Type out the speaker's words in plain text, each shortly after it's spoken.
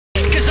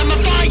I'm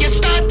a fire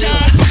starter.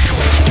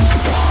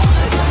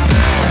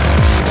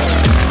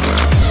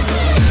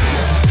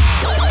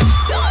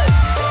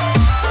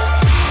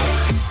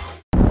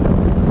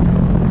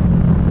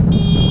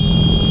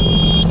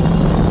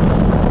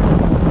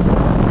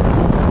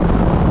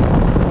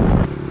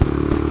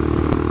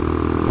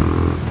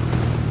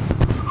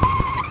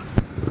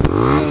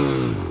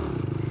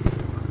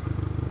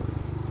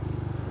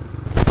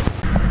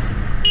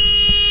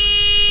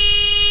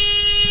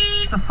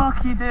 What the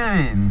fuck are you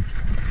doing?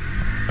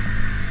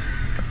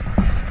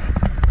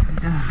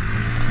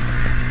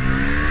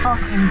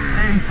 Fucking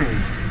stupid.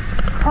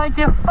 Take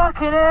your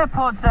fucking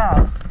AirPods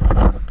out.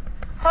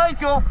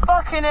 Take your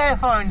fucking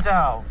earphones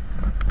out.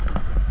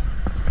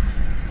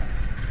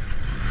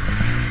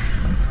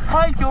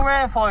 Take your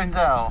earphones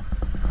out.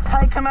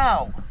 Take them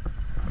out.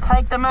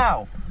 Take them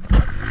out.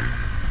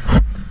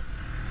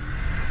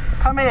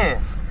 Come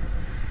here.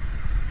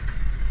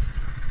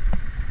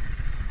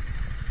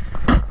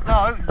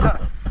 No,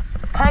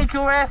 take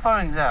your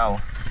earphones out.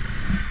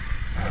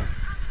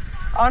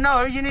 I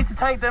know, you need to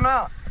take them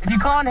out. If you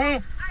can't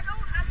hear...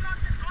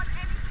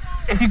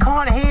 If you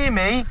can't hear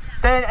me,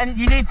 then and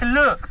you need to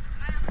look.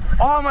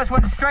 I almost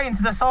went straight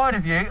into the side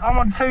of you. I'm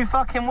on 2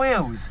 fucking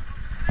wheels.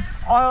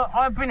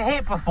 I've been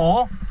hit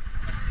before,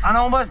 and I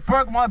almost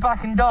broke my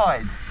back and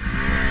died.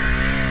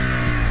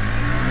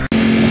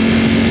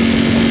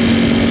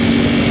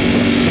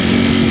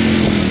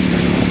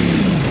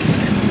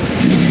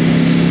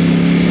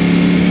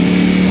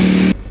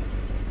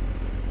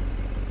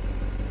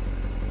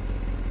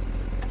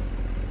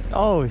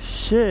 Oh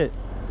shit.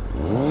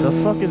 The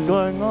fuck is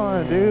going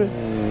on, dude?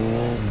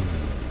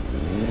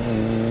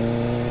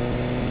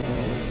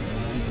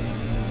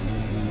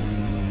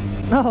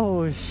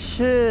 Oh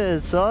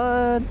shit,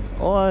 son.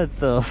 What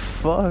the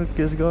fuck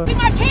is going on? See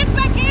my kids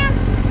back here?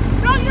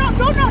 No, you don't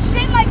do no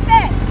shit like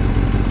that.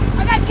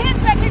 I got kids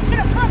back here. You could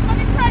have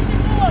fucking crashed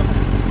into them.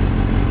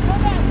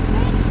 Dumbass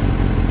bitch.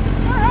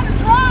 Learn how to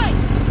drive.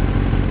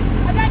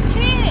 I got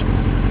kids.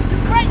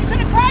 You could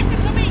have crashed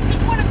into me. Did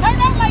you want to turn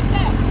out like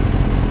that?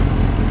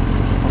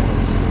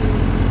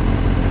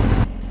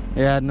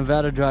 Yeah,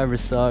 Nevada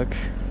drivers suck.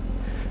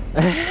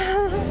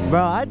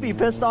 Bro, I'd be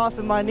pissed off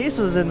if my niece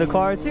was in the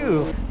car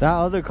too. That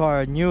other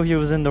car knew he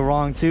was in the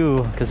wrong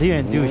too, because he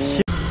didn't do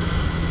shit.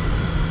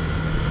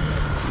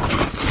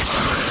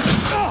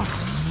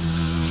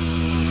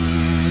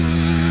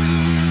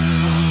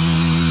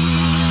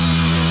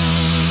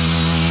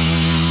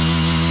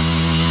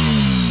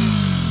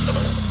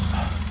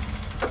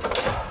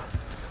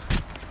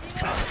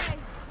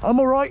 I'm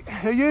alright,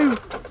 are you?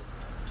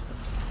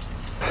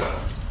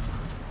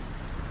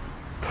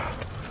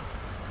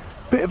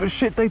 Bit of a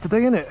shit day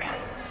today, innit?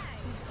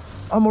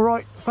 I'm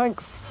alright,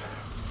 thanks.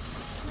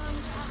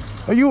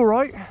 Are you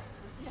alright?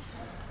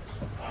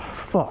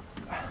 Fuck.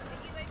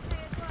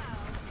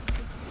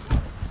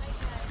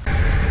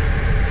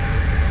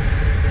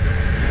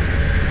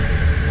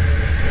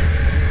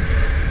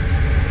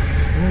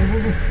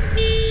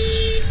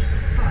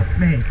 Fuck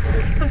me.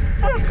 What the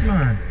fuck,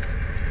 man?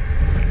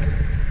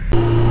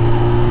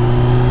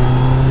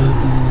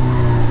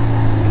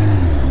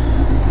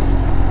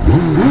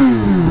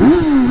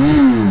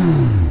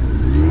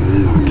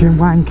 Fucking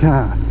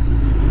wanker.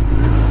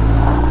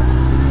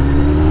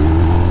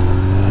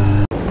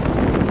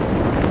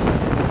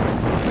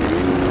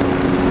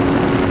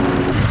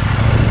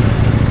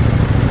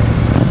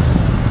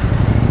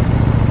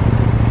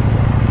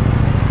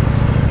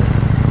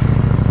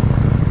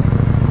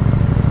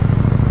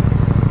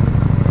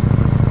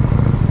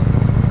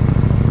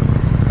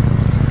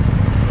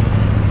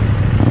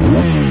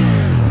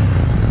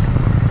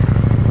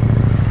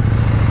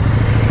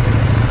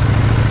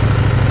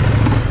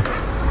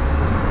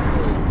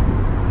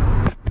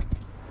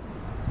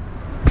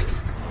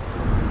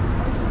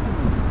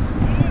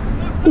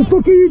 What the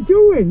fuck are you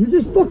doing? You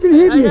just fucking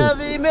hit me. I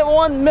have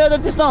 1 meter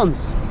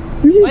distance.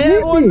 You just I hit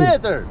have 1 me.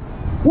 meter.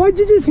 Why'd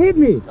you just hit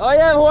me? I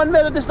have 1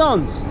 meter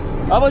distance.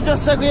 I was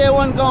just checking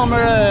one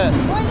camera.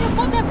 When you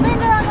put the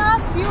finger on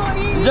us,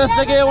 you Just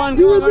checking one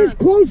You were camera. this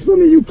close from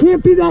me. You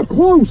can't be that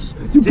close.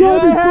 You I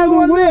gotta be have further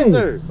 1 away.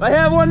 meter. I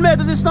have 1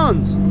 meter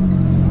distance.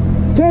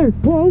 Okay,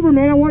 pull over,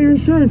 man. I want your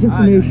insurance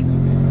information.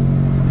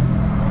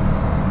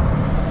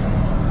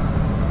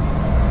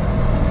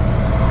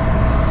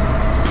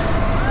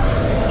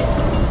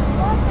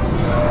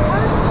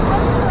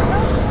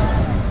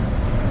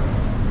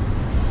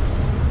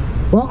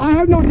 Well, I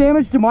have no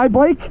damage to my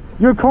bike.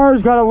 Your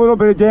car's got a little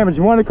bit of damage.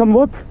 You want to come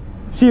look?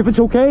 See if it's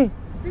okay?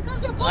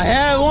 Because you're I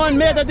have 1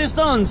 meter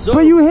distance. So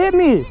But you hit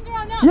me.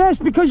 Yes,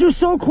 because you're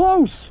so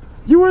close.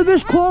 You were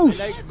this close.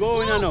 like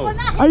going on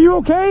now. Are you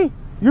okay?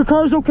 Your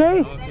car's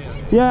okay?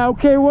 Yeah,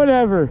 okay,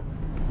 whatever.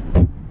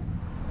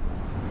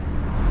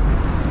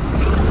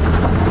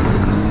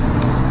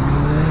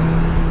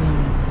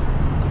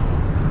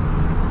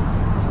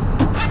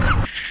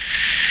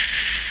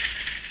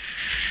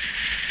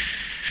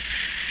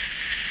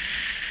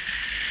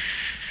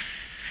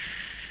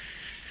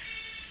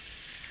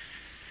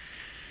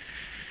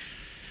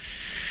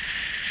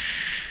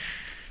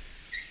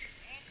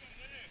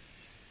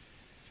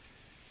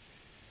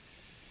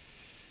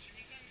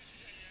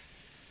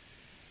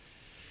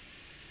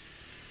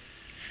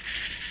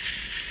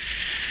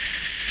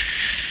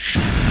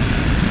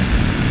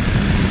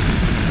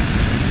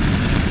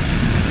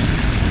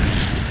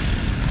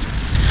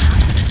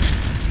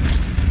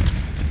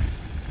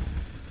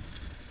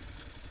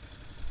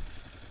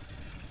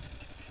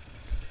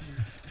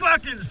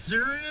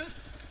 serious?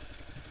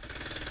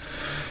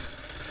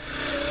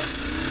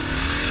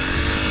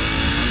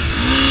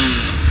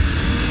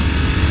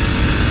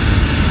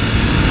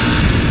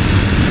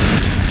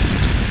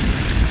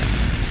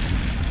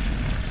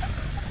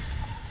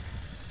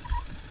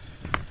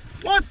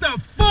 What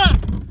the fuck?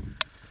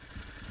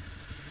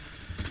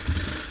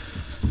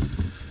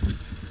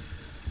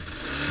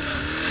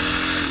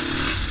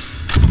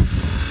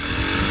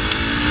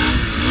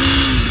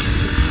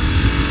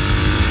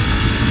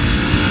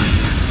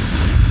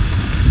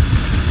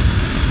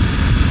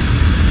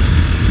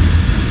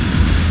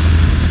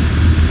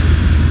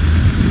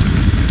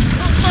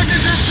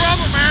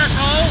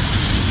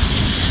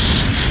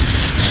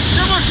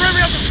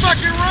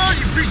 Fucking road,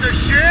 you piece of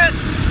shit!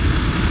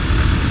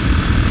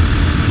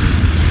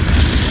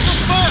 What the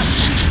fuck?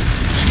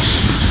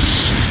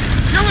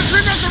 You almost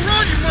ran me off the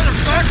road, you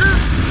motherfucker!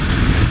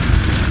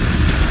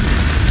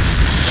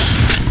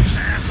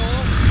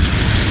 Asshole!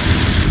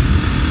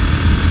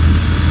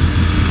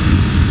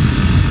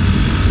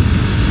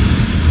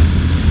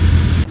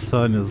 The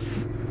sun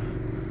is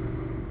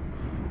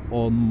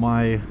on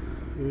my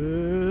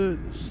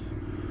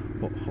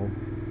butthole,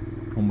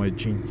 on my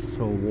jeans,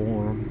 so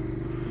warm.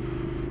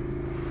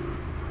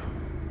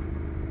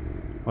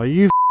 Are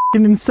you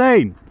f***ing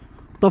insane?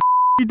 What the f***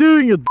 are you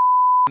doing, you d***?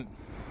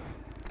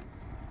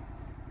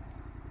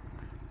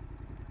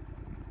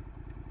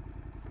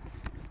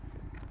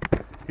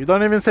 You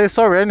don't even say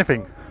sorry or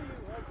anything.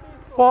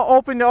 Well,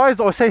 open your eyes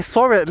or say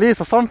sorry at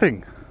least or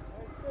something.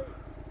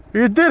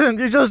 You didn't,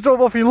 you just drove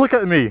off and you look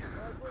at me.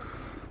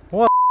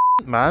 What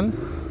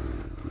man?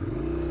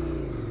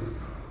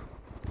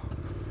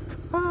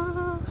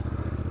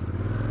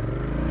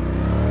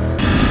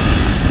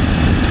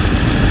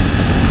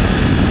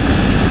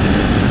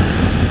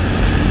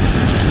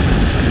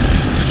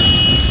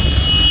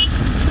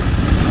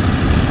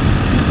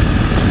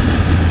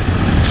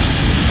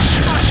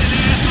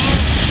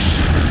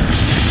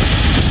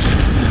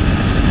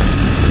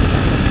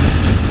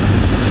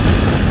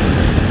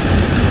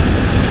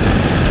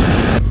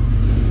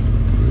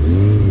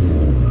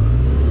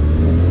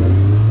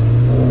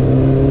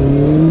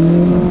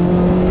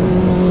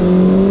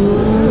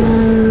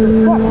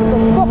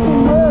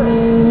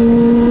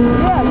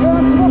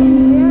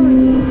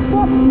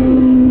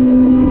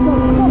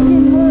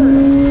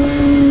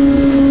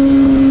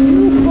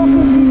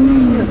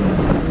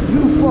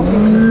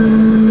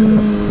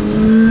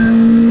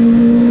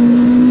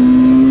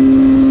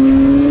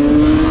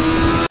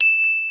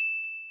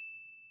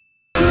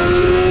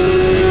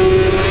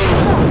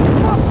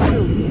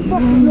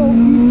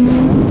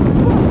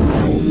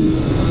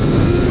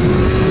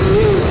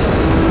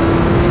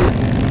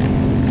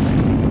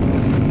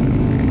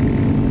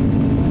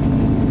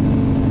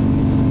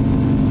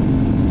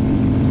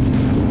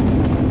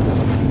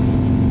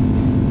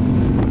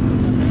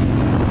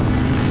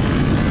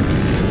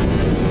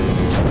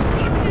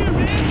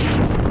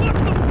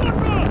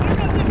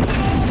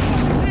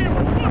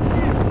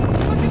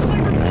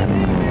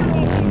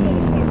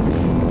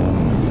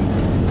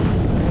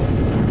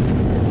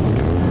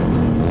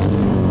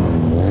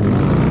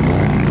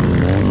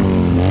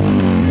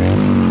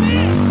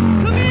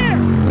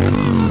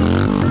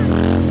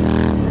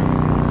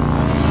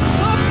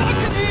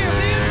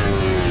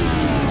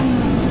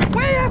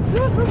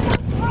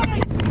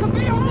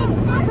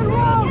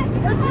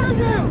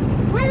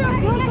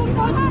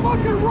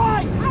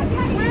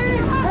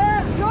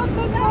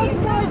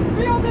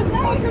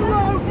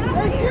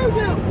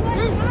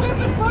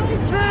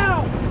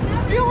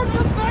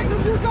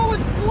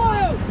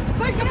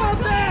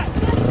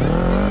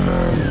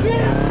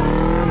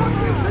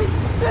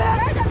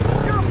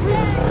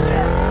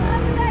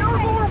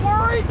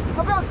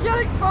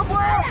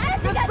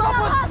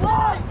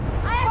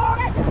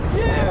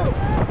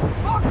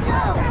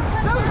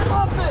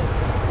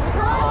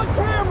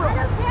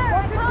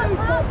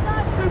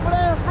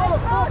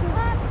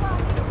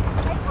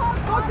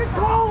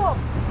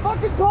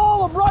 Fucking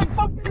call him right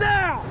fucking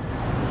now!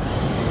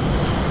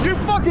 You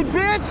fucking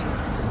bitch!